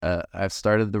I've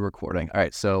started the recording. All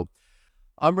right, so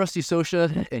I'm Rusty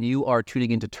Sosha, and you are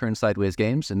tuning into Turn Sideways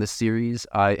Games. In this series,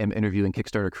 I am interviewing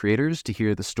Kickstarter creators to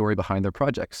hear the story behind their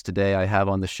projects. Today, I have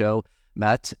on the show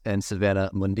Matt and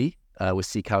Savannah Mundy with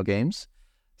Sea Cow Games.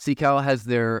 Sea Cow has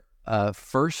their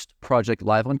first project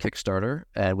live on Kickstarter,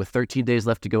 and with 13 days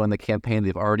left to go in the campaign,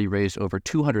 they've already raised over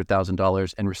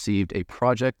 $200,000 and received a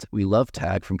Project We Love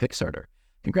tag from Kickstarter.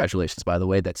 Congratulations, by the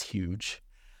way, that's huge.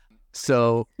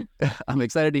 So I'm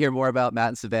excited to hear more about Matt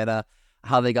and Savannah,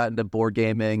 how they got into board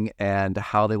gaming, and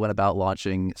how they went about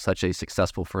launching such a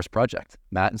successful first project.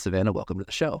 Matt and Savannah, welcome to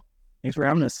the show. Thanks for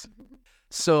having us.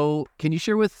 So can you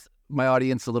share with my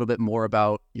audience a little bit more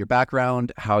about your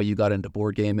background, how you got into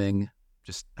board gaming,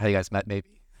 just how you guys met maybe?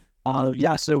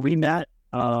 So we met,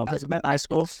 met in high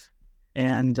school,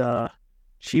 and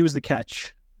she was the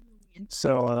catch.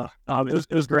 So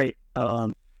it was great.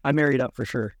 I married up for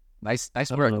sure. Nice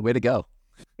work. Way to go.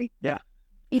 Yeah.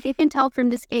 If you can tell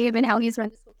from this game and how he's run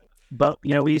this whole game. But,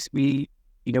 we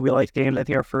liked games. I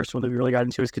think our first one that we really got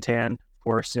into was Catan. Of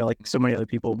course, like so many other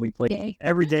people, we played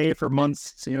every day for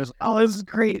months. So, it was, this is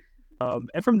great. And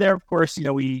from there, of course,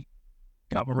 we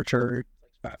got more mature,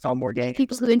 found more games.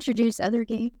 People who introduce other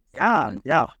games.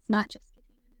 Yeah. Not just.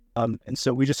 And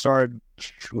so we just started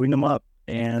chewing them up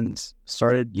and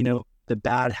started, the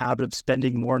bad habit of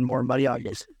spending more and more money on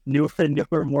newer and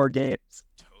more games.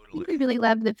 We really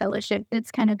love the fellowship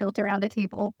that's kind of built around a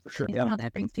table. For sure, How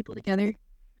that brings people together.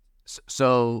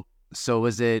 So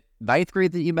was it ninth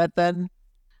grade that you met then?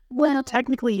 Well,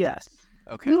 technically, yes.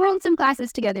 Okay. We were in some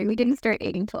classes together. We didn't start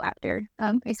dating until after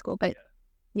high school. But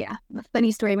yeah, a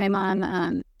funny story. My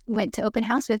mom went to open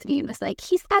house with me and was like,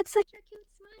 he's got such a cute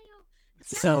smile.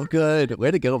 So good.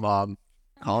 Way to go, Mom.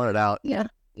 Calling it out. Yeah.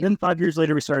 Then 5 years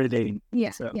later, we started dating.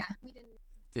 Yeah. So. Yeah.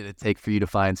 Did it take for you to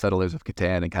find Settlers of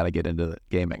Catan and kind of get into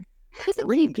gaming? Were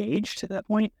we engaged at that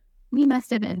point? We must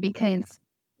have been, because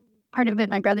part of it,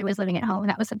 my brother was living at home, and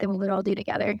that was something we would all do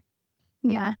together.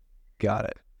 Yeah. Got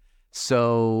it.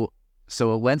 So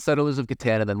it went Settlers of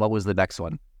Catan, and then what was the next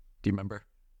one? Do you remember?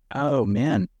 Oh,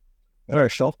 man. Or a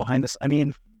shelf behind us. I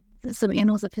mean... Some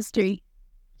annals of history.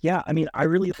 Yeah, I mean, I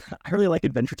really like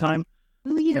Adventure Time.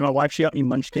 Oh, yeah. And my wife, she got me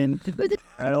Munchkin.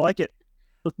 I like it.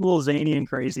 It's a little zany and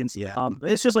crazy and stuff. Yeah.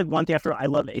 It's just like one thing after. I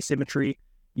love asymmetry,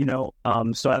 so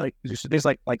I like things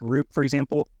like Root, for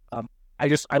example.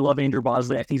 I love Andrew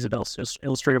Bosley. I think he's the best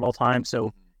illustrator of all time.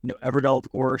 So, Everdell,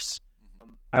 of course.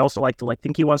 I also like to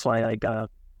Thinky Ones. So I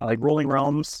like Rolling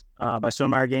Realms by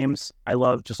Stonemaier Games. I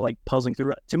love just puzzling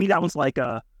through it. To me, that one's like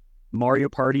a Mario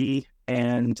Party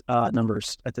and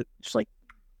numbers. Just like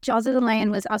Jaws of the Lion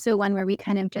was also one where we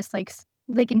kind of just like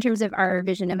in terms of our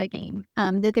vision of a game,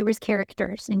 that there was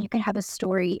characters and you could have a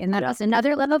story, and that was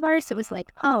another love of ours. So it was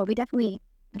like, we definitely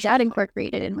that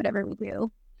incorporated in whatever we do.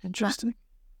 Interesting.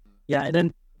 Yeah, and then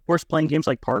of course playing games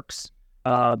like Parks,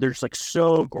 they're just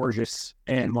so gorgeous,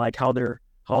 and how they're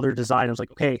designed. I was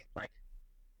like, okay,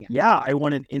 I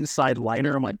want an inside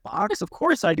liner on my box. Of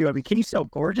course I do. I mean, can you see how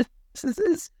gorgeous this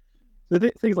is? So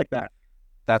things like that.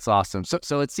 That's awesome.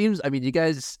 So it seems, I mean, you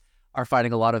guys are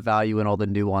finding a lot of value in all the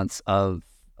nuance of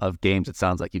games. It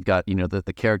sounds like you've got,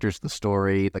 the characters, the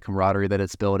story, the camaraderie that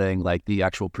it's building, like the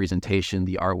actual presentation,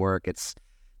 the artwork.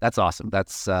 That's awesome.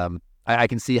 That's, I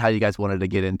can see how you guys wanted to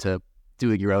get into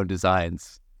doing your own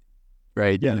designs,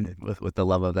 right? Yeah. With the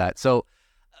love of that. So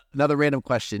another random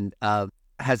question,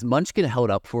 has Munchkin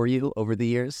held up for you over the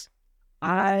years?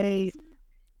 It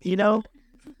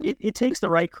takes the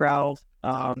right crowd.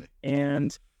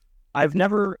 And I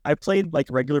played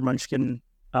regular Munchkin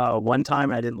one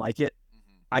time and I didn't like it.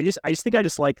 I just think I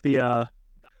just like the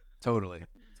Totally.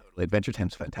 Adventure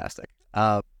Time's fantastic.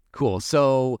 Cool.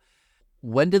 So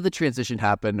when did the transition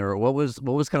happen, or what was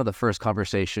kind of the first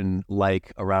conversation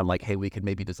around hey, we could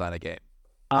maybe design a game?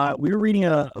 We were reading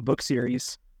a book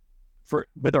series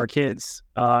with our kids.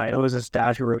 It was this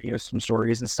dad who wrote some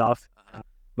stories and stuff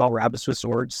about rabbits with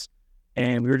swords,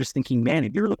 and we were just thinking, man,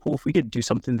 it'd be really cool if we could do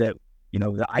something that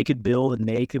that I could build and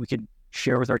make, that we could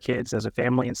share with our kids as a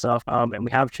family and stuff. And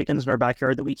we have chickens in our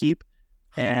backyard that we keep.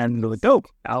 And we're like, oh,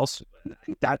 Alice,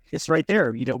 that it's right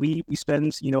there. We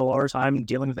spend, a lot of our time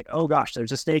dealing with oh gosh,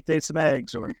 there's a snake that ate some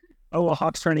eggs, or, oh, a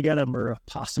hawk's trying to get him, or a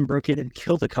possum broke in and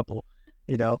killed a couple,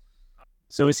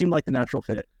 So it seemed like the natural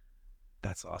fit.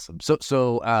 That's awesome.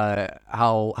 So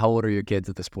how old are your kids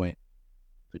at this point?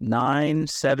 9,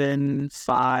 7,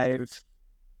 5,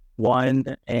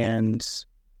 1, and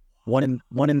one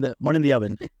in the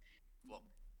oven.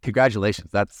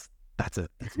 Congratulations. That's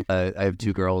I have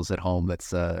 2 girls at home.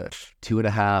 That's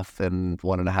 2.5 and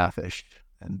 1.5 ish,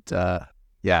 and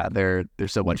they're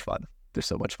so much fun. they're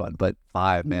so much fun. But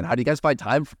 5, man, how do you guys find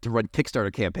time to run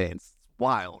Kickstarter campaigns? It's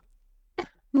wild.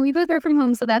 We both work from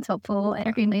home, so that's helpful. And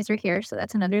our families are here, so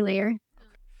that's another layer.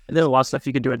 And there's a lot of stuff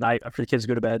you can do at night after the kids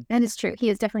go to bed. That is true. He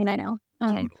is definitely night owl.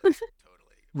 Totally.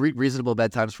 Reasonable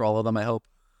bedtimes for all of them, I hope.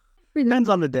 Depends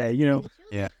on the day, you know.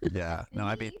 Yeah. No,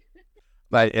 I mean,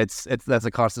 but it's that's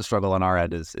a constant struggle on our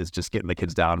end is just getting the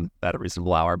kids down at a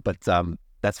reasonable hour. But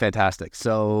that's fantastic.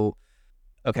 So,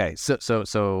 okay,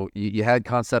 so you had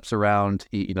concepts around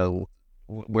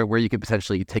where you could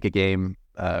potentially take a game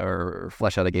or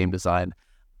flesh out a game design.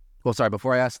 Well, sorry,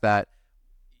 before I ask that,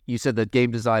 you said that game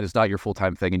design is not your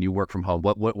full-time thing and you work from home.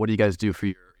 What do you guys do for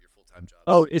your full-time jobs?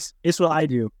 Oh, it's what I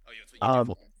do. Oh, yeah, that's what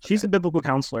you do. She's a biblical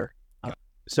counselor.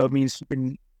 So it means,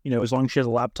 as long as she has a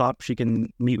laptop, she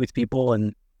can meet with people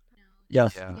and Yeah.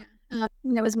 That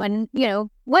was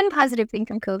one positive thing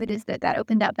from COVID is that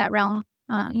opened up that realm,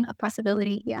 of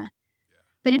possibility. Yeah.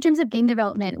 But in terms of game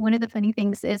development, one of the funny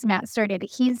things is Matt started,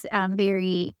 he's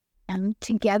very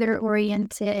together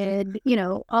oriented,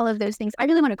 all of those things. I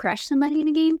really want to crush somebody in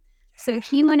a game. So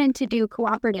he wanted to do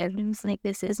cooperative and was like,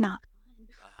 this is not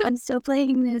fun. I'm still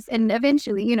playing this. And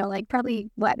eventually, probably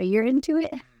a year into it,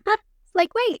 it's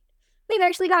like, wait, we've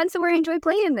actually gotten somewhere. I enjoy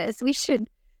playing this.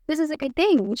 This is a good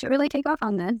thing. We should really take off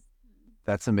on this.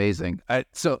 That's amazing.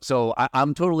 So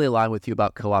I'm totally aligned with you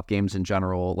about co-op games in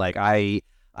general. Like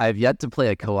I've yet to play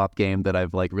a co-op game that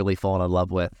I've really fallen in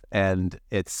love with, and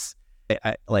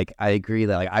I agree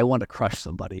that I want to crush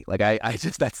somebody. I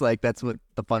just that's what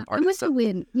the fun part. It was a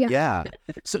win. Yeah. Yeah.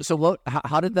 So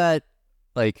how did that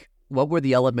what were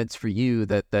the elements for you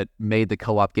that made the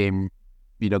co-op game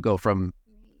go from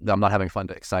I'm not having fun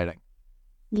to exciting?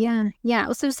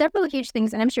 Yeah. So several huge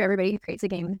things, and I'm sure everybody who creates a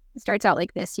game starts out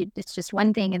like this. It's just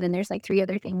one thing, and then there's 3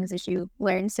 other things as you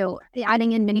learn. So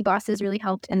adding in mini bosses really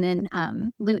helped, and then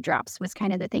loot drops was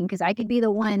kind of the thing, because I could be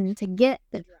the one to get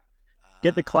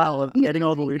the clout of getting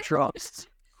all the loot drops.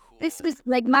 This was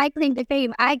my claim to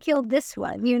fame. I killed this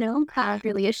one,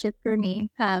 really a shit for me.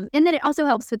 And then it also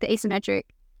helps with the asymmetric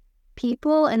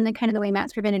people and the kind of the way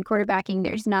Matt's prevented quarterbacking.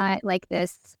 There's not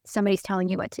this somebody's telling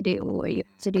you what to do, or you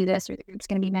have to do this, or the group's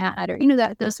going to be mad, or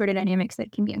those sort of dynamics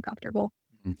that can be uncomfortable.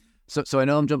 So I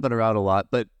know I'm jumping around a lot,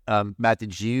 but Matt,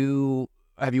 have you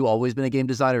always been a game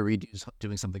designer, or were you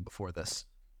doing something before this?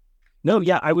 No,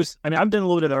 yeah, I've done a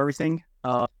little bit of everything.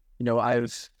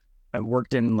 I've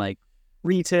worked in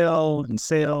retail and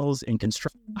sales and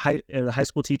construction, high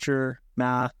school teacher,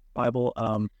 math, Bible,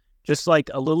 just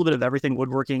a little bit of everything,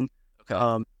 woodworking.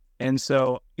 Okay. And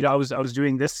so, I was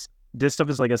doing this stuff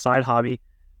as a side hobby.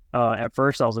 At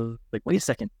first I was like, wait a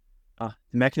second, the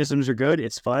mechanisms are good.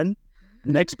 It's fun.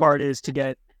 The next part is to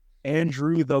get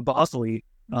Andrew the Bosley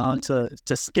to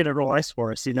skin it real nice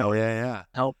for us, Yeah.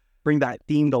 help bring that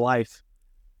theme to life.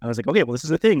 I was like, okay, well, this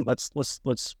is the thing. Let's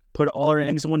put all our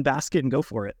eggs in one basket and go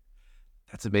for it.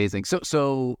 That's amazing.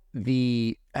 So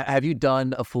have you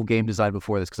done a full game design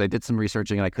before this? Because I did some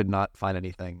researching and I could not find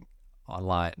anything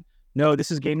online. No,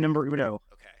 this is game number uno.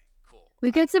 Okay, cool.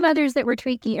 We've got some others that we're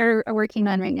tweaking or are working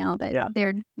on right now, but yeah,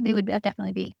 they would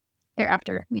definitely be there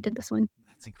after we did this one.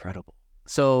 That's incredible.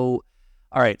 So,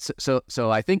 all right. So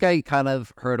I think I kind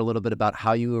of heard a little bit about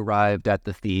how you arrived at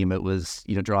the theme. It was,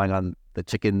 drawing on the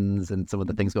chickens and some of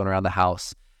the things going around the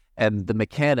house. And the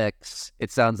mechanics,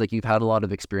 it sounds like you've had a lot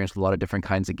of experience with a lot of different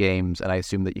kinds of games, and I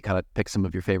assume that you kind of picked some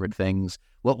of your favorite things.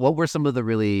 What were some of the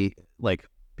really 2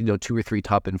 or 3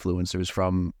 top influencers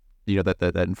from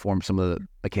that informed some of the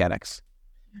mechanics?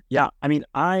 Yeah,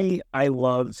 I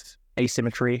love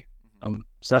asymmetry. So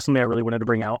that's something I really wanted to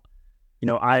bring out.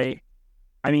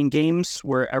 Games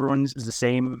where everyone is the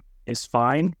same is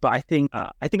fine, but I think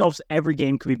almost every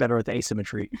game could be better with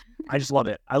asymmetry. I just love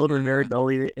it. I love the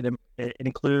variability it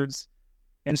includes.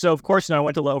 And so, of course, I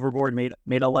went to Overboard, made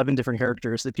 11 different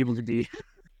characters that people could be. I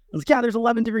was like, yeah, there's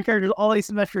 11 different characters, all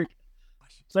asymmetric.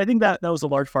 So I think that was a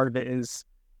large part of it is,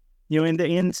 in the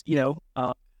end,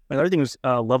 another thing was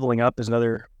leveling up is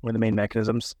another one of the main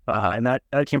mechanisms. And that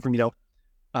came from,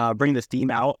 bringing this theme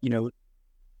out,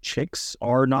 chicks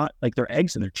are not they're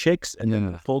eggs and they're chicks, and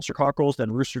then poults are cockerels,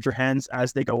 then roosters are hens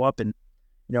as they go up. And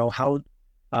how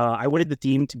I wanted the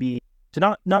theme to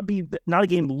not be a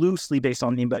game loosely based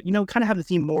on theme, but kind of have the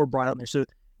theme more broad out there. So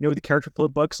the character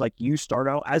flip books, you start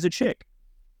out as a chick,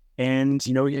 and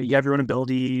you have your own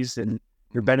abilities and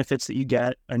your benefits that you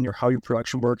get, and how your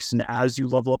production works. And as you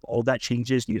level up, all that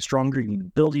changes. You get stronger, you need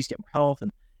abilities, get more health,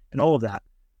 and all of that.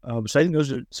 So I think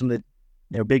those are some of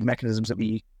the big mechanisms that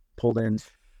we pulled in.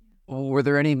 Were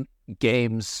there any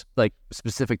games,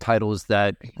 specific titles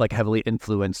that heavily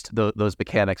influenced those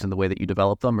mechanics and the way that you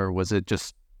developed them, or was it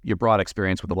just your broad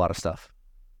experience with a lot of stuff?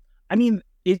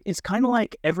 it's kind of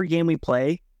like every game we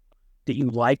play that you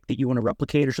like, that you want to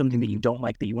replicate, or something that you don't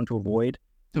like that you want to avoid.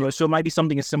 So it might be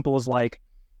something as simple as like,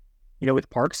 with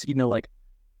parks, like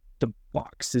the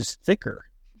box is thicker.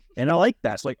 And I like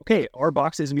that. It's like, okay, our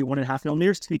box is going to be 1.5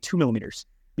 millimeters, it's going to be 2 millimeters,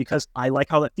 because I like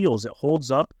how that feels. It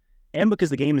holds up. And because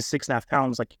the game is 6.5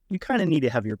 pounds, like you kind of need a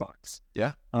heavier box.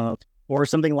 Yeah. Or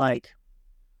something like,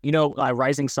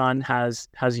 Rising Sun has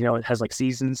it has like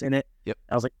seasons in it. Yep.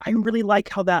 I was like, I really like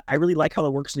how that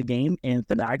works in the game, and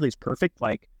thematically it's perfect.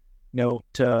 Like,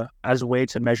 as a way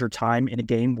to measure time in a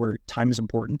game where time is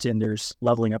important and there's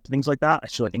leveling up and things like that.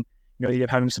 So I think, you end up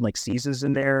having some like seasons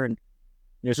in there, and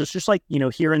so it's just like,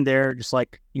 here and there, just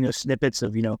like, snippets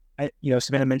of,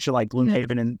 Savannah mentioned like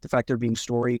Gloomhaven and the fact there being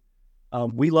story.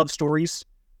 We love stories,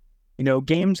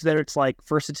 games that it's like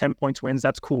first to 10 points wins.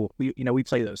 That's cool. We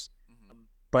play those.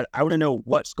 But I want to know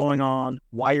what's going on.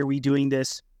 Why are we doing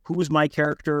this? Who is my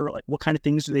character? Like, what kind of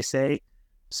things do they say?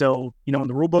 So, in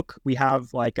the rule book, we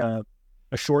have like a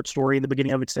short story in the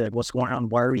beginning of it, said what's going on,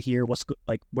 why are we here, what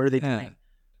are they doing?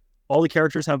 All the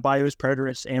characters have bios,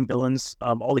 predators, and villains.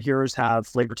 All the heroes have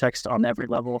flavor text on every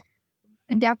level.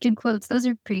 Adapted quotes, those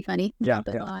are pretty funny. Yeah.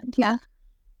 Yeah.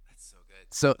 That's so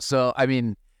good. So I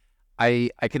mean, I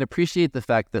can appreciate the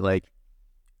fact that like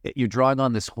you're drawing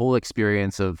on this whole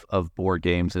experience of board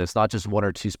games, and it's not just one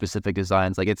or two specific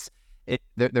designs. Like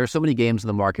there are so many games in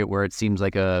the market where it seems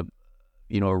like a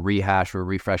rehash or a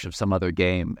refresh of some other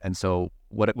game. And so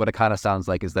what it kind of sounds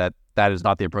like is that is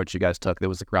not the approach you guys took. There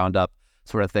was a ground up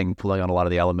sort of thing, pulling on a lot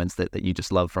of the elements that you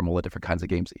just love from all the different kinds of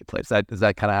games that you play. Is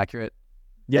that kind of accurate?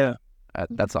 Yeah.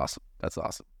 That's awesome. That's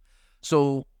awesome.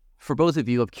 So for both of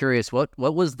you, I'm curious, what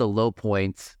was the low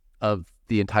point of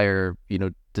the entire,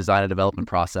 design and development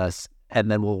process?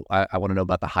 And then I want to know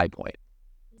about the high point.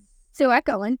 So I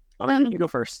go in. You go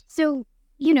first. So,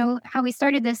 how we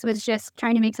started this was just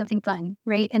trying to make something fun,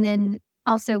 right? And then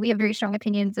also we have very strong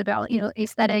opinions about,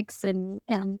 aesthetics and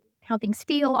how things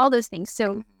feel, all those things.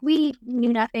 So we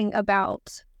knew nothing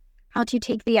about how to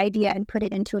take the idea and put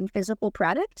it into a physical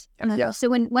product. Yeah. So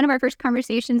when one of our first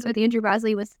conversations with Andrew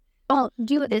Bosley was,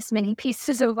 do this many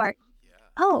pieces of art. Yeah.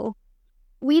 Oh,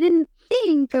 we didn't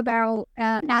think about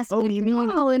asking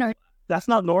in our... That's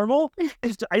not normal.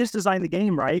 I just designed the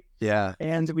game, right? Yeah.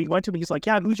 And we went to him. He's like,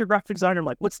 yeah, who's your graphic designer? I'm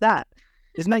like, what's that?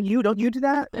 Isn't that you? Don't you do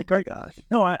that? Like, oh gosh.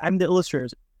 No, I'm the illustrator.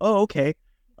 Oh, okay.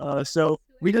 So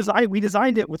we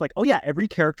designed it with like, oh yeah, every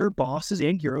character, bosses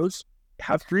and heroes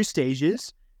have 3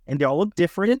 stages, and they all look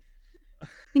different.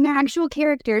 And they're actual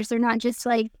characters. They're not just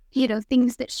like,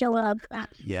 things that show up.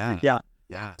 Yeah.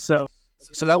 So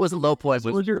that was a low point.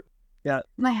 what was your... Yeah.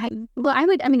 I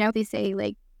would always say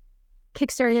like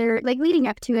Kickstarter, like leading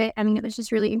up to it, it was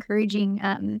just really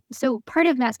encouraging. So part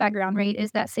of Matt's background, right,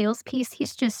 is that sales piece.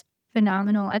 He's just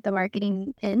phenomenal at the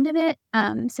marketing end of it.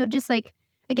 So just like,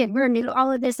 again, we're new to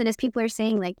all of this. And as people are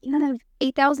saying, like, you have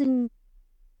 8,000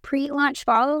 pre-launch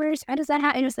followers. How does that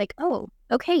happen? And it's like, oh,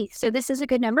 okay. So this is a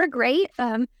good number. Great.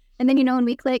 And then, when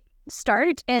we click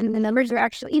start and the numbers are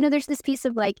actually, there's this piece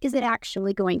of like, is it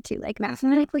actually going to, like,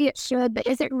 mathematically it should, but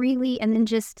is it really? And then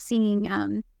just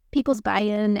seeing people's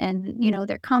buy-in and,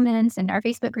 their comments and our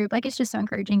Facebook group, like, it's just so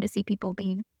encouraging to see people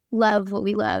love what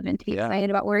we love and to be excited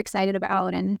about what we're excited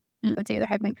about. And what's the other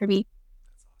high point for me?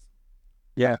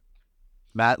 Yeah.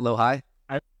 Matt, low high?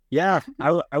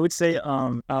 I would say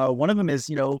one of them is,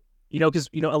 because,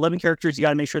 11 characters, you got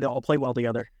to make sure they all play well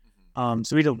together.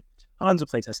 So we do tons of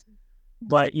playtesting.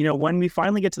 But, when we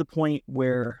finally get to the point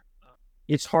where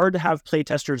it's hard to have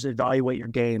playtesters evaluate your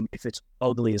game if it's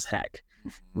ugly as heck,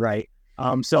 right?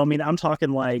 So, I'm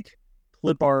talking like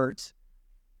clip art,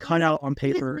 cut out on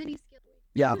paper.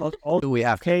 Yeah. All We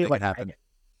have to make it happen.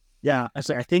 Yeah. I was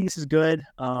like, I think this is good.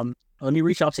 Let me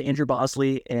reach out to Andrew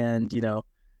Bosley and,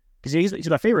 because he's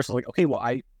my favorite. So like, okay, well,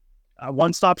 I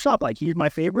one-stop shop. Like, he's my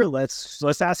favorite.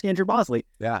 Let's ask Andrew Bosley.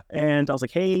 Yeah. And I was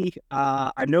like, hey,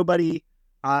 I'm nobody.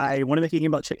 I want to make a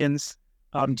game about chickens.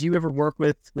 Do you ever work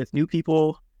with new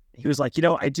people? He was like,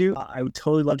 I do. I would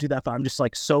totally love to do that, but I'm just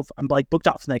like I'm like booked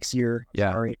out for next year.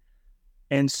 Yeah. Sorry.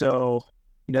 And so,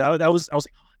 I was like,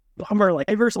 bummer. Like,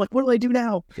 what do I do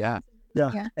now? Yeah.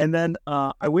 Yeah. And then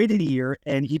I waited a year,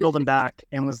 and he emailed him back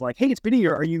and was like, hey, it's been a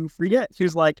year. Are you free yet? He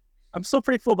was like, I'm still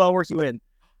pretty full, but I'll work you in.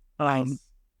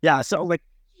 Yeah. So like,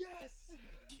 yes,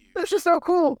 that's just so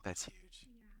cool. That's huge.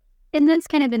 And that's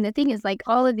kind of been the thing is like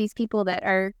all of these people that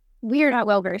we're not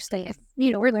well versed in,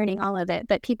 we're learning all of it,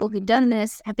 but people who've done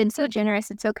this have been so generous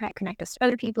and so kind of connect us to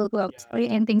other people who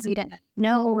and things we didn't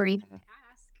know or even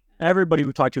ask. Everybody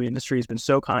we talked to in the industry has been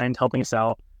so kind, helping us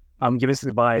out, giving us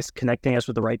advice, connecting us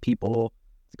with the right people.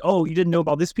 Like, oh, you didn't know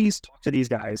about this piece? Talk to these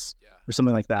guys or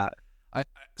something like that.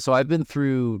 So I've been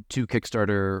through 2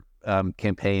 Kickstarter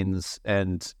campaigns,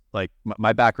 and like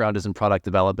my background is in product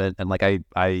development, and like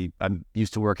I'm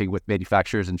used to working with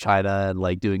manufacturers in China and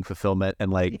like doing fulfillment,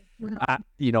 and like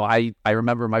I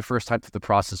remember my first time through the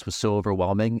process was so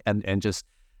overwhelming, and just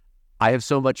I have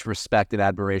so much respect and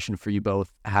admiration for you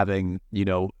both, having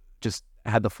just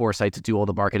had the foresight to do all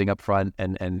the marketing up front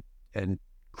and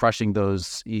crushing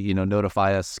those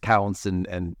notify us counts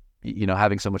and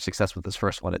having so much success with this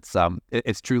first one.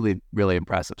 It's truly really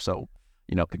impressive. So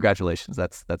congratulations.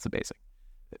 That's amazing.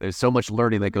 There's so much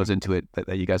learning that goes into it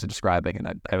that you guys are describing,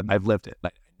 and I've lived it.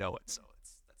 And I know it. So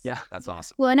that's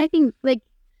awesome. Well, and I think like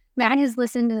Matt has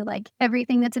listened to like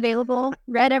everything that's available,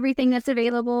 read everything that's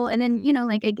available, and then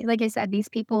like I said, these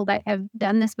people that have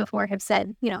done this before have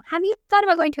said, have you thought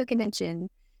about going to a convention?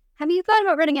 Have you thought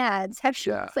about running ads?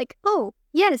 It's like, oh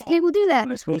yes, hey, we'll do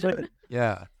that.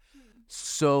 Yeah.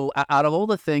 So out of all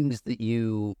the things that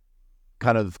you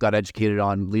kind of got educated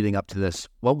on leading up to this,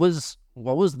 what was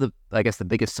the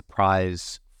biggest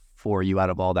surprise for you out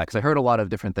of all that? Because I heard a lot of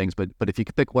different things, but if you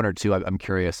could pick one or two, I'm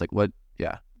curious. Like what?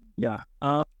 Yeah. Yeah.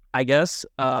 I guess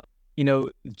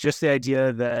just the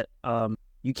idea that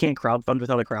you can't crowdfund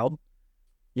without a crowd.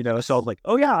 So I was like,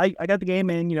 oh yeah, I got the game,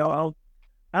 and I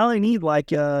only need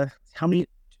like how many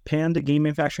Panda Game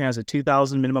Manufacturing has a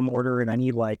 2,000 minimum order, and I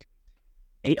need like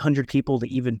 800 people to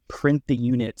even print the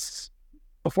units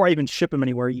before I even ship them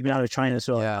anywhere, even out of China.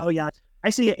 So yeah. Oh yeah,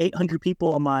 I see 800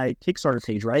 people on my Kickstarter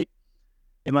page, right?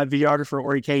 And my videographer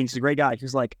Ori Kane, he's a great guy.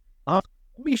 He's like, let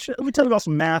me tell you about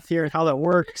some math here and how that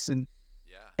works. And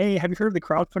hey, have you heard of the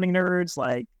crowdfunding nerds?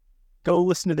 Like, go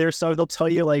listen to their stuff. They'll tell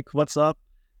you like what's up.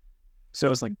 So I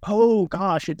was like, oh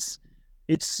gosh, it's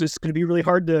just going to be really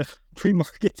hard to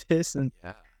pre-market this and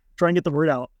try and get the word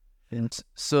out. And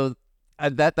so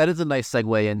that is a nice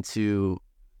segue into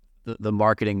the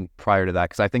marketing prior to that,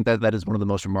 because I think that is one of the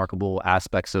most remarkable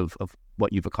aspects of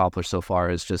what you've accomplished so far,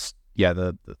 is just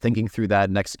the thinking through that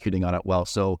and executing on it well.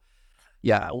 So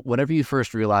whenever you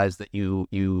first realized that you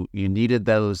needed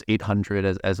those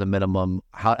 800 as a minimum,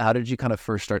 how did you kind of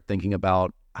first start thinking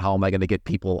about how am I going to get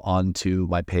people onto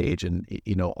my page and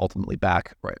ultimately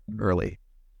back right early?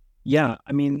 Yeah,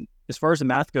 I mean, as far as the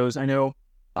math goes, I know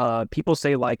people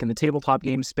say like in the tabletop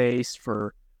game space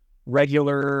for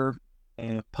regular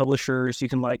publishers, you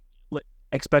can like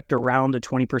expect around a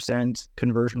 20%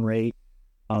 conversion rate,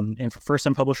 and for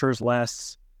first-time publishers,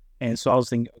 less. And so I was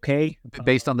thinking, okay,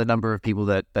 based on the number of people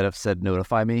that have said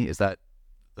notify me, is that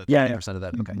the 20% of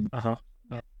that?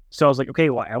 Okay. So I was like, okay,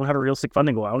 well, I don't have a realistic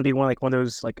funding goal. I want to be one of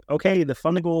those like, okay, the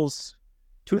funding goal's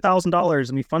 $2,000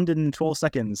 and we funded in 12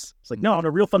 seconds. It's like, no, I want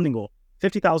a real funding goal,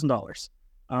 $50,000.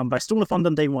 But I still want to fund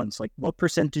them day one. So like, what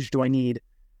percentage do I need?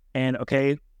 And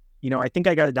okay, I think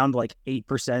I got it down to like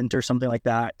 8% or something like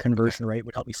that. Conversion rate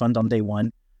would help me fund on day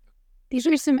one. These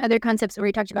are some other concepts where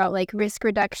we talked about like risk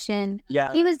reduction.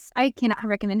 Yeah. I cannot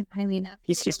recommend him highly enough.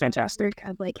 He's fantastic.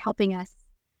 Of like helping us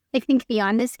like think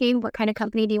beyond this game. What kind of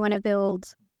company do you want to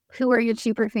build? Who are your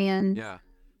super fans? Yeah.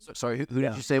 So, sorry, who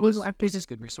did you say was this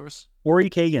good resource? Ori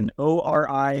Kagan,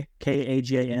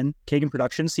 Orikagan, Kagan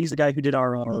Productions. He's the guy who did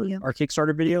our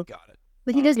Kickstarter video. Got it.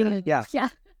 But he does yeah.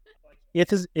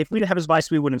 If we didn't have his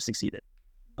advice, we wouldn't have succeeded.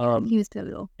 He was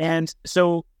pivotal. And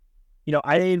so,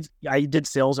 I did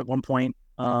sales at one point.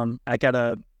 I got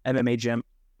a MMA gym,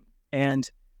 and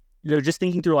just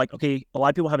thinking through like, okay, a lot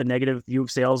of people have a negative view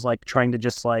of sales, like trying to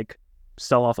just like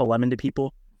sell off a lemon to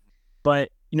people. But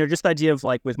just the idea of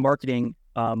like with marketing,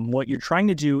 what you're trying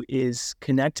to do is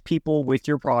connect people with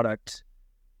your product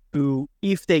who,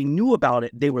 if they knew about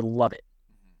it, they would love it.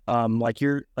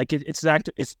 It's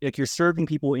like you're serving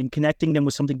people and connecting them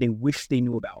with something they wish they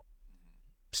knew about.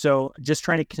 So just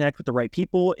trying to connect with the right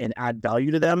people and add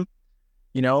value to them.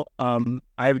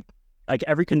 I like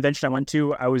every convention I went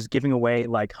to, I was giving away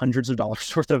like hundreds of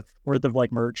dollars worth of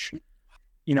like merch.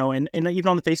 And even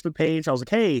on the Facebook page, I was like,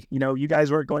 hey, you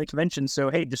guys weren't going to conventions, so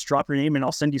hey, just drop your name and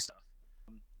I'll send you stuff.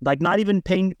 Like not even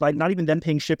them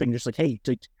paying shipping, just like, hey,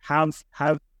 to have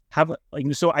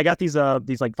like, so I got these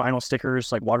like vinyl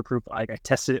stickers, like waterproof. I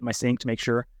tested it in my sink to make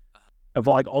sure of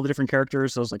like all the different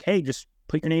characters. So I was like, hey, just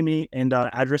put your name and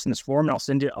address in this form, and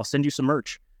I'll send you some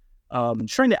merch.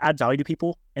 Just trying to add value to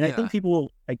people, and I think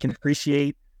people can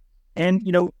appreciate. And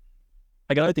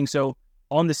I got other things. So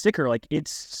on the sticker, like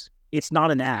it's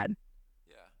not an ad.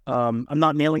 I'm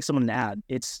not mailing someone an ad.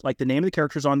 It's like the name of the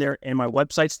characters on there, and my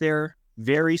website's there.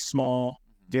 Very small,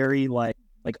 very like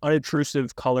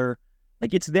unobtrusive color.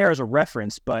 Like it's there as a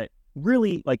reference, but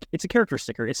really like it's a character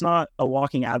sticker. It's not a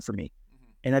walking ad for me.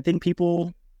 And I think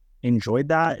people enjoyed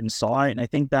that and saw it. And I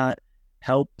think that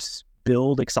helps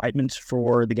build excitement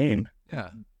for the game. Yeah.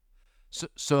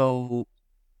 So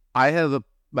I have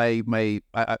I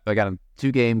got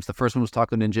 2 games. The first one was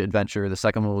Taco Ninja Adventure. The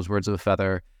second one was Words of a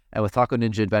Feather. And with Taco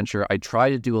Ninja Adventure, I try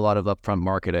to do a lot of upfront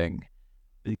marketing,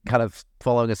 kind of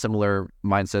following a similar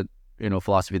mindset,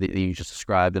 philosophy that you just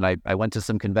described. And I went to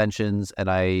some conventions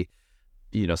and I,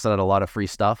 sent out a lot of free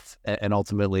stuff. And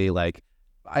ultimately, like,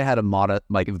 I had a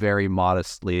very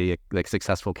modestly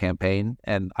successful campaign,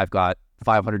 and I've got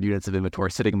 500 units of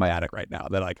inventory sitting in my attic right now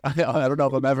that I don't know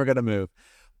if I'm ever going to move.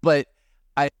 But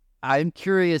I'm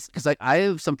curious because I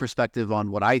have some perspective on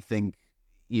what I think,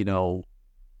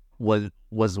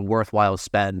 was a worthwhile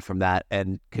spend from that,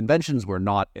 and conventions are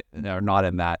not in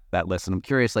that list. And I'm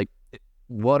curious, like,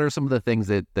 what are some of the things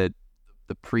that the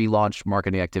pre-launch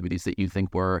marketing activities that you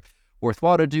think were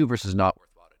worthwhile to do versus not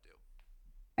worthwhile to do?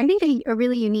 I think a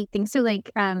really unique thing. So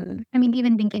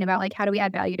even thinking about like how do we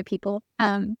add value to people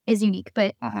is unique.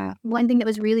 But one thing that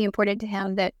was really important to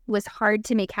him that was hard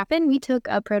to make happen, we took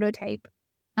a prototype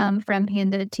from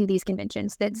Panda to these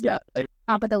conventions. That's top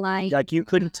of the line. Like you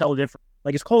couldn't tell the difference.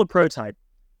 Like it's called a prototype,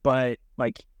 but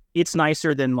like it's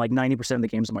nicer than like 90% of the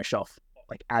games on my shelf,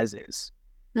 like as is.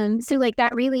 So like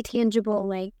that really tangible,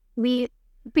 like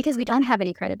because we don't have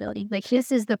any credibility. Like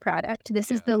this is the product. This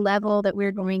is the level that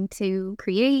we're going to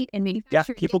create and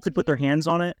manufacture. Yeah, people could put their hands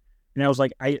on it, and I was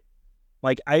like,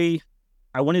 I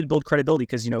wanted to build credibility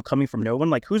because coming from no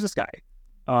one, like who's this guy?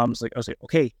 I was like,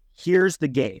 okay, here's the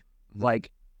game.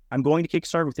 Like I'm going to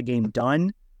Kickstarter with the game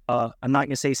done. I'm not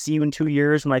going to say see you in 2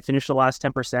 years when I finish the last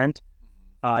 10%.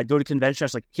 I'd go to convention. I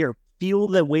was like, here, feel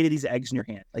the weight of these eggs in your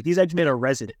hand. Like these eggs made a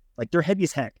resident. Like they're heavy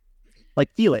as heck.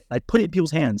 Like feel it. I'd put it in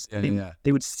people's hands.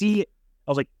 They would see it.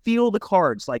 I was like, feel the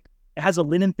cards. Like it has a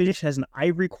linen finish, it has an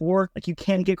ivory core. Like you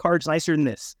can't get cards nicer than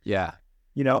this. Yeah.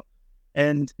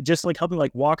 And just like helping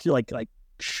like walk through like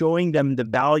showing them the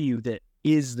value that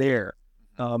is there.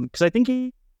 Because I think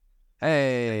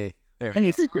Hey,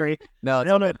 it's great.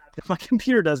 No, my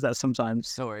computer does that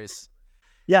sometimes. No worries.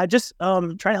 Yeah, just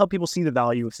trying to help people see the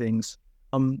value of things.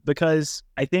 Because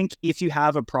I think if you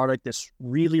have a product that's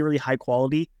really, really high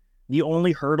quality, the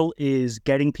only hurdle is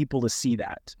getting people to see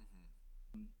that.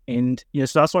 And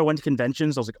so that's why I went to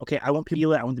conventions. I was like, okay, I want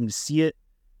people, I want them to see it.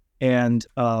 And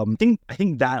I think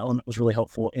that element was really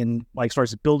helpful in like as far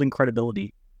as building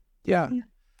credibility. Yeah.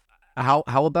 How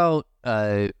about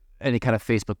any kind of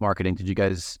Facebook marketing? Did you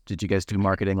guys do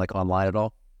marketing like online at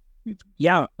all?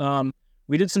 Yeah.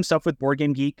 We did some stuff with Board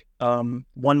Game Geek 1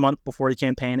 month before the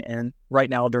campaign and right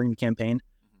now during the campaign.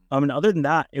 And other than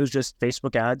that, it was just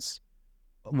Facebook ads.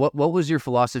 What was your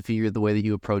philosophy or the way that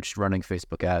you approached running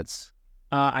Facebook ads?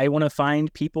 I want to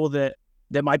find people that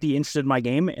might be interested in my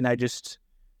game, and I just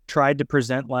tried to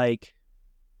present like,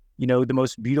 the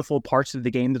most beautiful parts of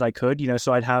the game that I could.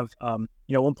 So I'd have, at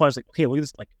one point I was like, okay, look at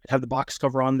this. Like, I'd have the box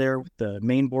cover on there with the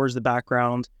main board as the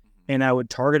background, and I would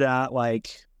target it at like,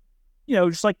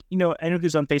 just like anyone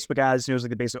who's on Facebook ads, it was like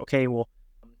the basic. Okay, well,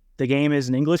 the game is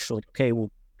in English. So like, okay,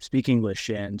 we'll speak English,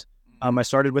 and I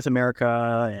started with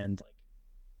America, and like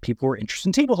people were interested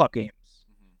in tabletop games.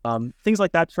 Things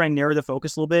like that to try and narrow the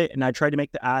focus a little bit. And I tried to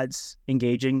make the ads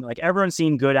engaging. Like everyone's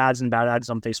seen good ads and bad ads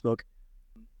on Facebook,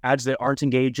 ads that aren't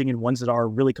engaging and ones that are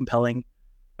really compelling.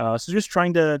 So just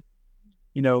trying to,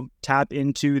 tap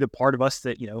into the part of us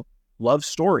that, loves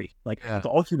story. Like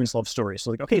all humans love story.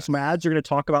 So like, okay, so my ads are going to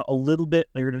talk about a little bit,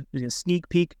 they're going to sneak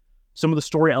peek some of the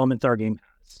story elements that our game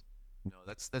has. No,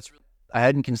 that's really, I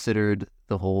hadn't considered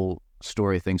the whole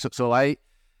story thing. So I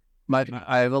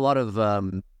have a lot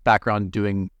of background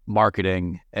doing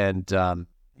marketing, and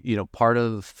part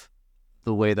of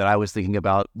the way that I was thinking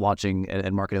about launching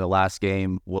and marketing the last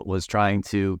game was trying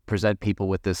to present people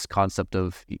with this concept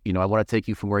of I want to take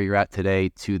you from where you're at today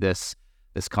to this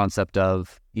concept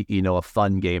of a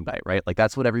fun game night, right? Like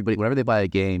that's what everybody, whenever they buy a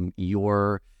game,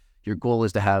 your goal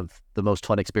is to have the most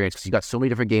fun experience because you got so many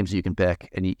different games that you can pick,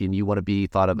 and you want to be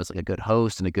thought of as like a good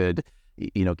host and a good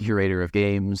curator of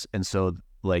games. And so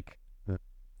like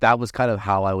that was kind of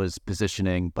how I was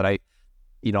positioning, but I,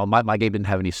 my game didn't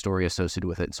have any story associated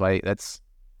with it. So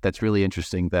that's really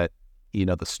interesting that,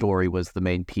 the story was the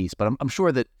main piece, but I'm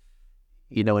sure that,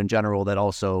 in general, that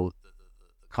also the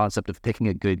concept of picking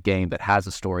a good game that has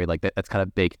a story like that's kind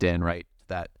of baked in, right?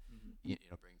 That, bring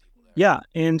people there. Yeah.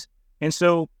 And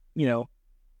so,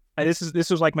 this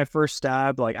was like my first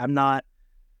stab. Like I'm not,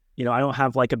 I don't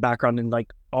have like a background in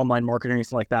like online marketing or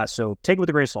anything like that. So take it with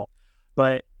a grain of salt,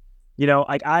 but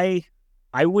like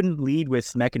I wouldn't lead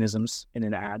with mechanisms in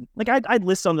an ad. Like I'd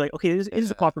list something like, okay, it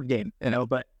is a cooperative game,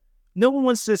 but no one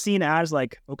wants to see an ad as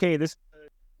like, okay, this.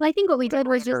 Well, I think what we did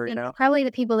was just probably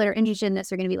the people that are interested in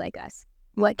this are going to be like us.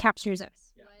 What captures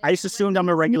us? I just assumed I'm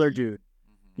a regular dude.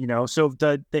 So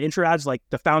the intro ad's like,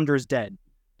 the founder is dead,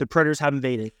 the predators have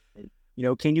invaded.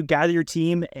 Can you gather your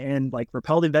team and like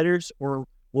repel the invaders, or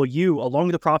will you, along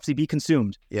with the prophecy, be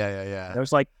consumed? Yeah.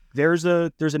 There's like there's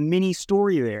a mini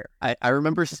story there. I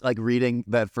remember like reading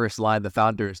that first line, the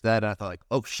founders, that I thought like,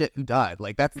 oh shit, who died?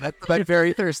 Like that's my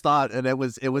very first thought, and it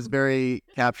was very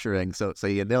capturing. So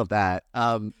you nailed that.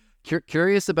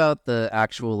 Curious about the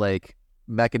actual like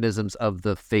mechanisms of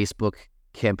the Facebook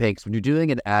campaigns. When you're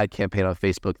doing an ad campaign on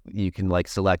Facebook, you can like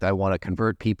select, I want to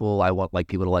convert people, I want like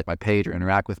people to like my page or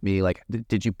interact with me. Like,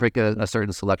 did you pick a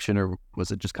certain selection, or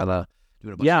was it just kind of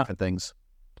doing a bunch of different things?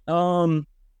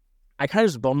 I kind of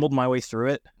just bumbled my way through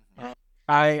it.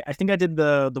 I think I did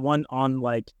the one on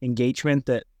like engagement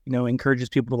that encourages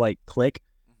people to like click,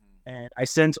 and I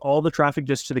sent all the traffic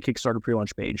just to the Kickstarter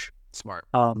pre-launch page. Smart.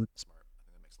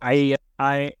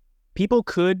 I people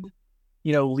could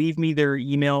leave me their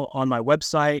email on my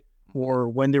website, or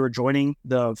when they were joining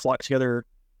the Flock Together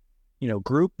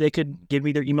group, they could give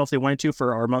me their email if they wanted to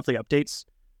for our monthly updates.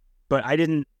 But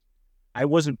I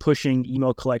wasn't pushing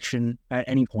email collection at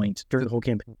any point during the whole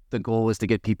campaign. The goal was to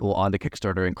get people onto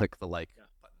Kickstarter and click the like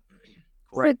button.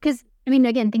 Right. Because,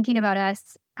 again, thinking about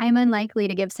us, I'm unlikely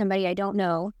to give somebody I don't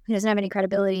know, who doesn't have any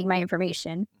credibility, my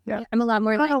information. Yeah. I'm a lot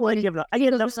more likely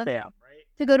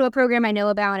to go to a program I know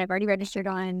about and I've already registered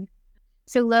on.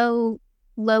 So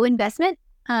low investment.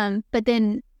 But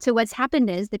then, so what's happened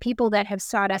is the people that have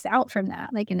sought us out from that,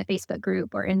 like in the Facebook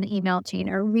group or in the email chain,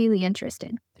 are really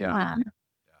interested. Yeah.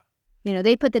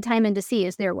 They put the time in to see,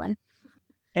 is there one?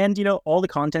 And, all the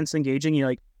content's engaging,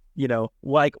 like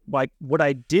what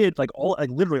I did,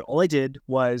 literally all I did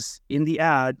was in the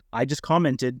ad, I just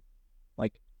commented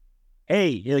like,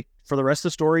 hey, like for the rest of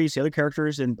the stories, the other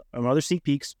characters and other sneak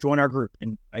peeks, join our group.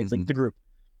 And I linked the group,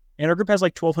 and our group has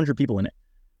like 1,200 people in it.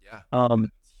 Yeah.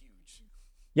 It's huge.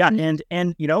 Yeah. And,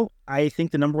 I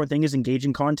think the number one thing is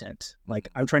engaging content. Like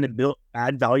I'm trying to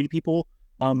add value to people.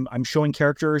 I'm showing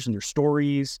characters and their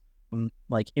stories,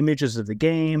 like images of the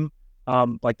game.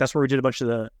 Like that's where we did a bunch of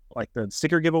the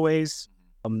sticker giveaways,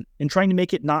 and trying to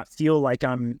make it not feel like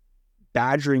I'm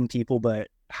badgering people, but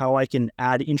how I can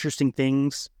add interesting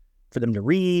things for them to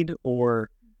read or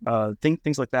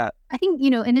things like that. I think,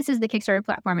 and this is the Kickstarter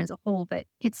platform as a whole, but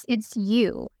it's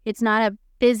you. It's not a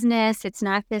business. It's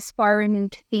not this far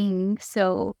removed thing.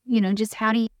 So, just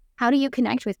how do you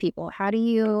connect with people? How do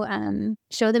you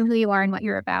show them who you are and what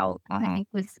you're about? I think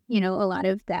with, a lot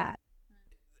of that.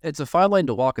 It's a fine line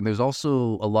to walk, and there's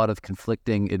also a lot of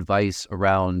conflicting advice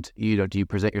around, do you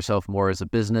present yourself more as a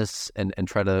business and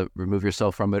try to remove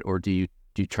yourself from it, or do you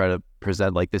try to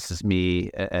present like this is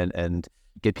me and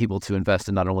get people to invest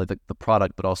in not only the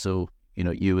product but also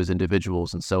you as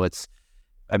individuals? And so it's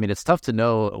tough to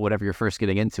know whenever you're first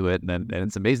getting into it, and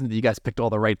it's amazing that you guys picked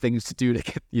all the right things to do to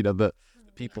get the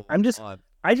people.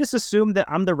 I just assumed that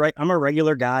I'm a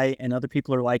regular guy and other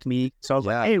people are like me. So I was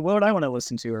like, hey, what would I want to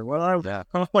listen to, or what do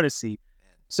I want to see?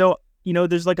 So,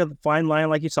 there's like a fine line,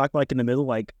 like you talked about, like in the middle,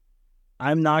 like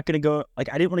I'm not going to go,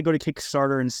 like I didn't want to go to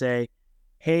Kickstarter and say,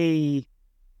 hey,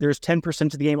 there's 10%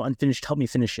 of the game unfinished, help me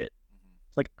finish it.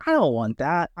 Like, I don't want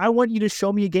that. I want you to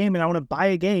show me a game and I want to buy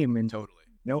a game. And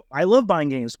totally. I love buying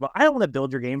games, but I don't want to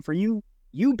build your game for you.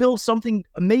 You build something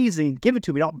amazing, give it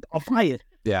to me, I'll buy it.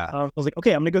 Yeah. I was like,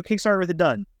 okay, I'm going to go Kickstarter with it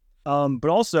done. But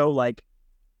also, like,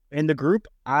 in the group,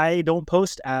 I don't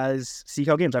post as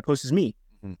SeaCal Games. I post as me,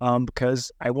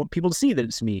 because I want people to see that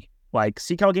it's me. Like,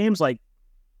 SeaCal Games, like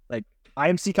I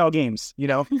am SeaCal Games,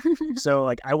 So,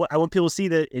 like, I want people to see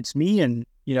that it's me, and,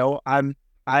 I'm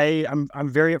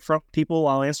very upfront with people.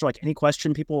 I'll answer, like, any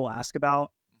question people will ask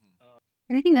about.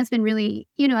 And I think that's been really,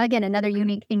 again, another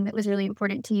unique thing that was really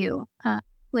important to you.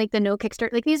 Like the no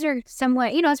Kickstarter, like these are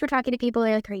somewhat, as we're talking to people,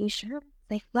 they're like, are you sure?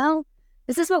 Like, well,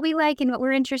 this is what we like and what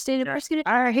we're interested in. Yeah.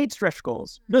 I hate stretch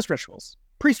goals. No stretch goals.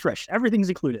 Pre-stretch. Everything's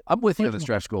included. I'm with you on the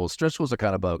stretch goals. Stretch goals are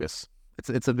kind of bogus.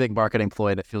 It's a big marketing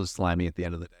ploy that feels slimy at the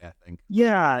end of the day, I think.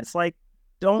 Yeah, it's like,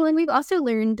 don't. Well, and we've also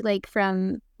learned, like,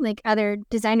 from like other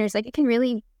designers, like it can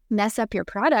really mess up your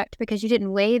product because you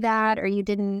didn't weigh that, or you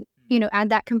didn't add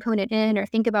that component in, or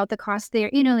think about the cost there.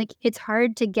 Like it's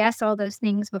hard to guess all those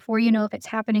things before you know if it's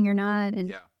happening or not.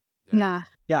 And yeah.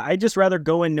 I just rather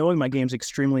go in knowing my game's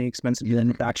extremely expensive to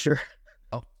manufacture.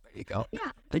 Oh, there you go.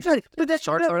 Yeah. But that's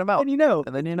Sharks sort them out. And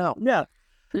then you know. Yeah.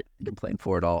 You can plan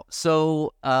for it all.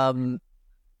 So,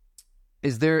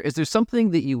 is there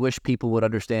something that you wish people would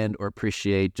understand or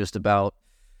appreciate just about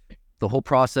the whole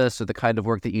process or the kind of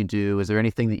work that you do? Is there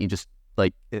anything that you just,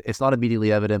 like, it's not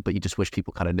immediately evident, but you just wish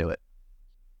people kind of knew it?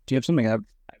 Do you have something? I have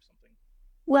something.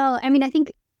 Well, I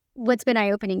think what's been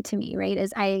eye-opening to me, right,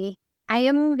 is I I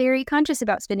am very conscious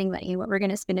about spending money, what we're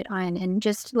going to spend it on, and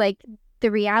just like the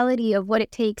reality of what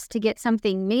it takes to get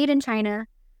something made in China,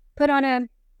 put on a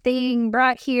thing,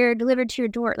 brought here, delivered to your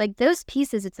door. Like those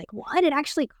pieces, it's like, what? It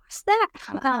actually costs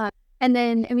that? And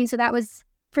then, I mean, so that was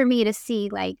for me to see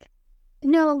like,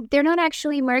 no, they're not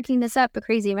actually marking this up a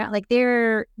crazy amount. Like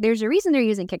there's a reason they're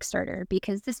using Kickstarter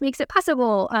because this makes it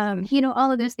possible.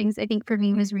 All of those things I think for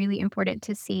me was really important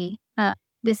to see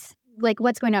this, like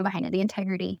what's going on behind it, the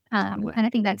integrity. And I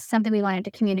think that's something we wanted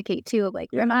to communicate too. Like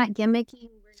we're not gimmicking.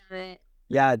 We're not.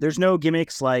 Yeah, there's no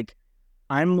gimmicks. Like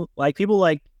I'm like people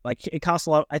like it costs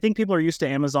a lot. I think people are used to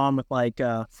Amazon with like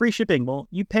free shipping. Well,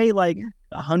 you pay like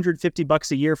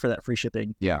 $150 a year for that free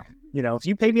shipping. Yeah. If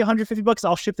you pay me $150,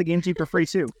 I'll ship the game to you for free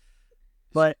too.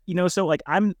 But so like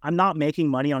I'm not making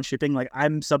money on shipping. Like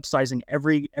I'm subsidizing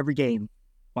every game.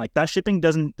 Like that shipping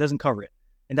doesn't cover it.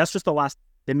 And that's just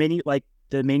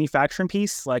the manufacturing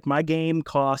piece. Like my game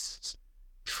costs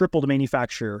triple to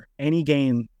manufacture any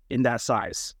game in that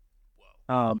size.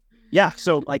 Yeah.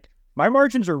 So like my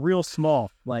margins are real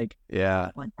small. Like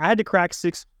I had to crack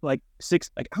six. Like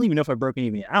I don't even know if I broke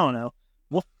even. I don't know.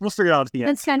 We'll figure it out at the end.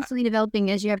 That's constantly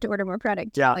developing as you have to order more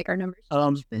product. Yeah. Like our numbers.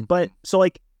 But so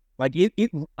like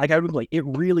it like I would like it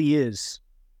really is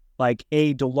like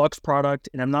a deluxe product,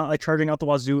 and I'm not like charging out the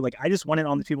wazoo. Like I just want it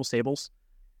on the people's tables.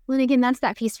 Well, and again, that's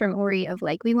that piece from Ori of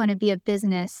like, we want to be a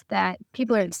business that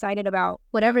people are excited about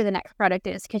whatever the next product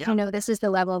is. Cause this is the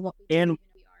level of what we do.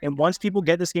 And once people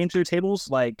get this game to their tables,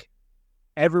 like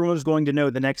everyone's going to know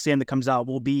the next game that comes out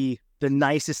will be the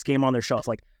nicest game on their shelf.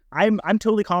 Like I'm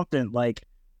totally confident. Like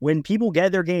when people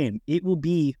get their game, it will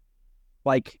be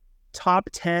like top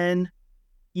 10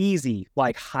 easy,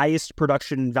 like highest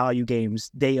production value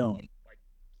games they own, like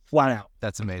flat out.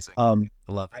 That's amazing. I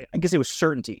love it. I guess it was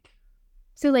certainty.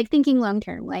 So like thinking long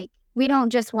term, like we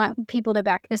don't just want people to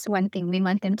back this one thing. We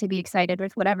want them to be excited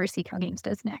with whatever CCAL Games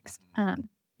does next.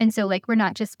 And so like we're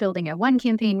not just building a one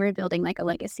campaign, we're building like a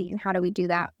legacy. And how do we do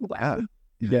that? Wow.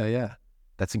 Yeah.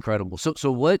 That's incredible.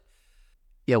 So what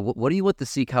do you want the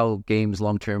CCAL Games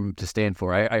long term to stand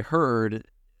for? I heard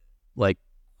like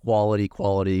quality,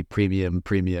 premium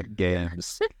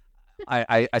games.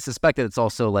 I suspect that it's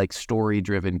also like story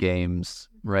driven games,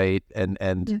 right?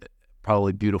 And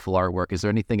probably beautiful artwork. Is there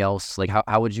anything else? Like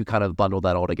how would you kind of bundle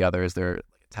that all together? Is there like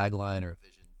a tagline or a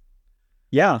vision?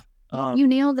 Yeah. You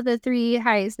nailed the three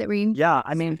highs that we. Yeah,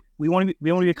 I mean, we want to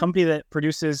be a company that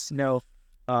produces,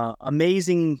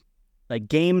 amazing like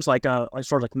games, like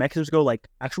sort of like mechanisms go, like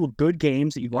actual good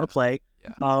games that you want to play,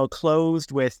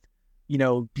 closed with,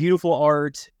 beautiful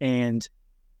art and,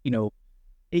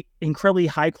 incredibly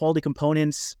high quality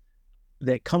components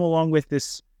that come along with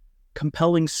this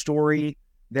compelling story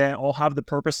that all have the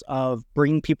purpose of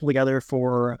bringing people together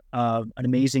for an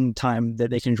amazing time that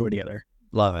they can enjoy together.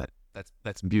 Love it.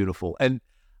 That's beautiful. And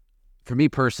for me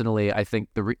personally, I think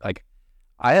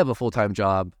I have a full-time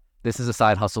job. This is a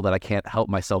side hustle that I can't help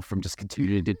myself from just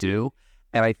continuing to do.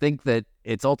 And I think that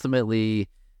it's ultimately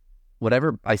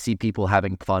whatever I see people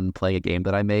having fun playing a game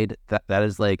that I made, that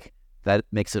is like, that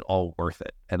makes it all worth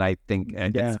it. And I think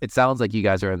it sounds like you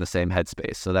guys are in the same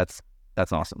headspace. So that's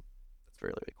awesome. That's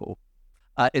really, really cool.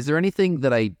 Is there anything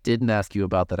that I didn't ask you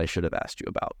about that I should have asked you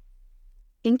about?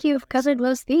 I think you've covered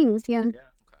most things. Yeah.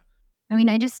 I mean,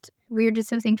 we're just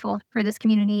so thankful for this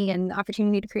community and the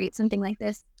opportunity to create something like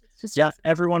this.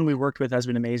 Everyone we worked with has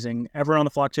been amazing. Everyone on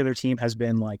the Flock Taylor team has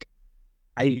been like,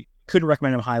 I couldn't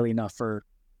recommend them highly enough.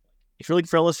 If you're looking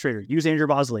for Illustrator, use Andrew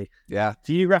Bosley. Yeah. If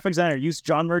you need graphic designer, use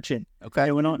John Merchant. Okay.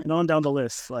 And went on down the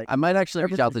list. Like I might actually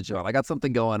reach out to John. I got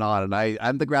something going on, and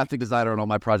I'm the graphic designer on all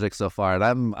my projects so far,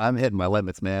 and I'm hitting my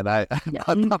limits, man.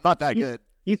 I'm not that good.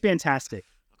 He's fantastic.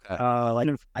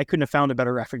 Okay. I couldn't have found a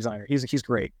better graphic designer. He's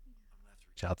great.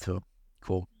 Reach out to him.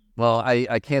 Cool. Well,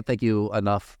 I can't thank you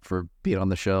enough for being on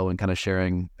the show and kind of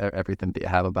sharing everything that you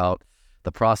have about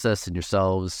the process and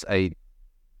yourselves.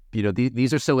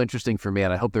 These are so interesting for me,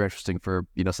 and I hope they're interesting for,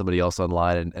 somebody else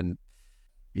online and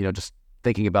just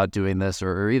thinking about doing this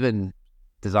or even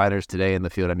designers today in the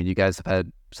field. I mean, you guys have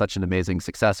had such an amazing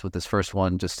success with this first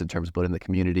one, just in terms of building the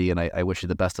community. And I wish you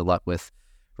the best of luck with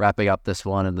wrapping up this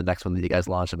one and the next one that you guys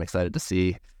launch. I'm excited to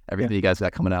see everything you guys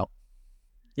got coming out.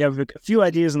 Yeah, we've got a few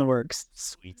ideas in the works.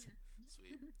 Sweet.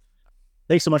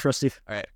 Thanks so much, Rusty. All right.